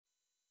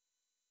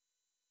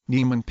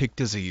Niemann-Pick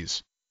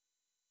disease.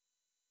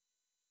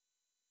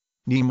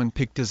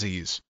 Niemann-Pick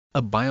disease,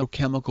 a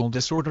biochemical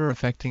disorder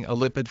affecting a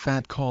lipid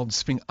fat called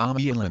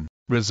sphingomyelin,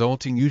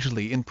 resulting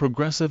usually in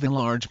progressive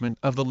enlargement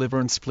of the liver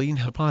and spleen,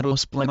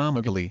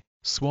 hepatosplenomegaly,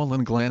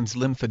 swollen glands,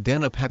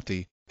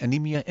 lymphadenopathy,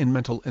 anemia, and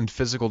mental and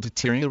physical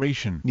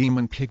deterioration.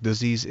 Niemann-Pick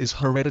disease is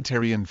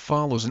hereditary and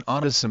follows an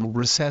autosomal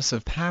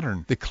recessive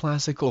pattern. The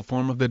classical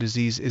form of the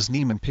disease is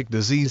Niemann-Pick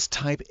disease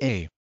type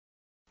A.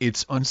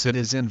 Its onset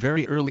is in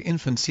very early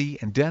infancy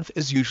and death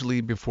is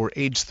usually before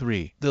age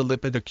 3. The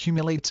lipid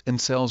accumulates in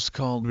cells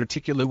called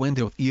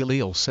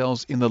reticuloendothelial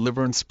cells in the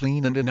liver and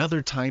spleen and in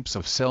other types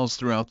of cells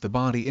throughout the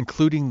body,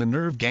 including the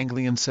nerve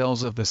ganglion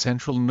cells of the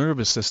central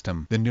nervous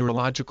system. The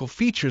neurological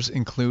features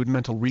include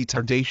mental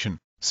retardation,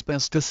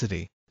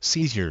 spasticity,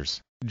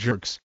 seizures,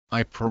 jerks,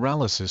 eye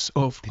paralysis,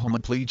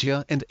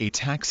 ophthalmoplegia, and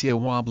ataxia,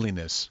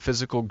 wobbliness.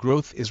 Physical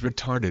growth is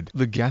retarded.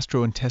 The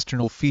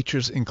gastrointestinal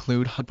features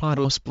include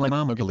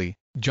hepatosplenomegaly,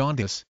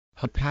 jaundice,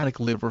 hepatic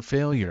liver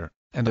failure,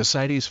 and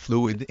ascites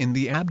fluid in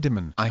the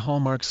abdomen.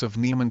 Hallmarks of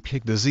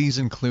Niemann-Pick disease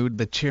include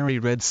the cherry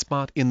red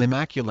spot in the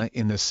macula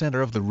in the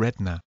center of the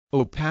retina,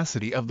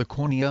 opacity of the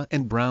cornea,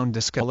 and brown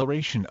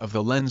discoloration of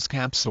the lens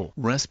capsule.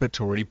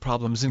 Respiratory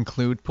problems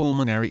include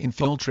pulmonary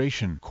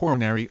infiltration.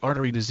 Coronary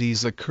artery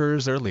disease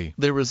occurs early.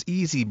 There is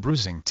easy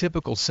bruising.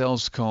 Typical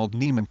cells called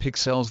Niemann-Pick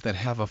cells that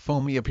have a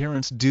foamy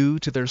appearance due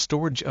to their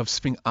storage of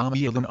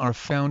sphingomyelin are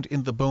found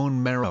in the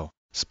bone marrow,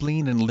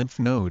 spleen, and lymph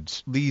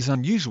nodes. These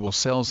unusual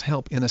cells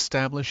help in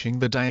establishing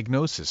the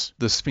diagnosis.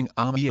 The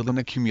sphingomyelin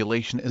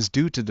accumulation is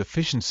due to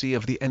deficiency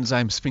of the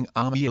enzyme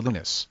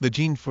sphingomyelinase. The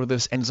gene for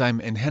this enzyme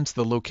and hence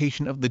the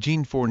location of the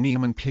gene for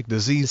Niemann-Pick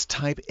disease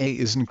type A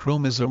is in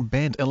chromosome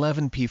band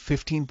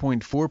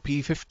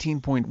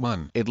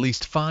 11p15.4p15.1. At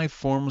least 5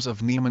 forms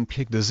of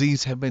Niemann-Pick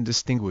disease have been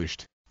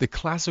distinguished: the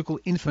classical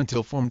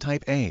infantile form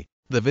type A,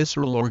 the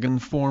visceral organ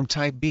form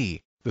type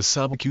B, the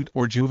subacute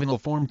or juvenile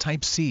form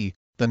type C,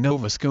 the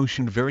Nova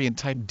Scotian variant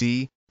type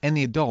D, and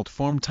the adult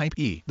form type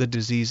E. The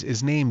disease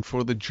is named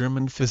for the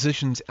German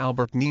physicians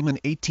Albert Niemann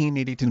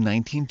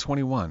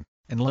 (1880–1921)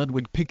 and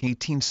Ludwig Pick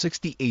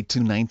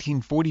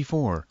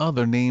 (1868–1944).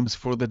 Other names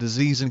for the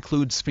disease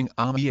include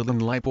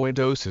sphingomyelin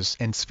lipoidosis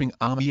and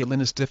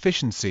sphingomyelinase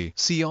deficiency.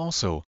 See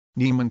also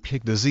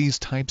Niemann-Pick disease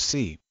type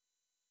C.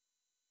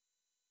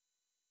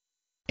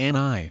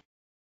 N-I-E-M-A-N-N-P-I-C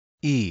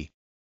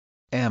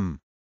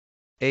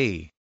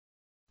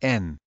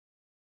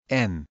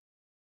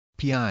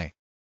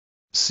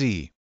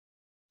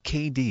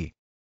K-D-I-S-E-A-S-E.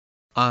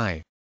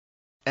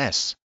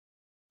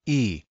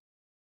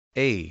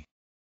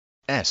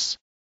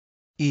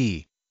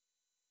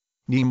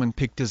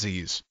 Niemann-Pick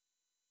disease.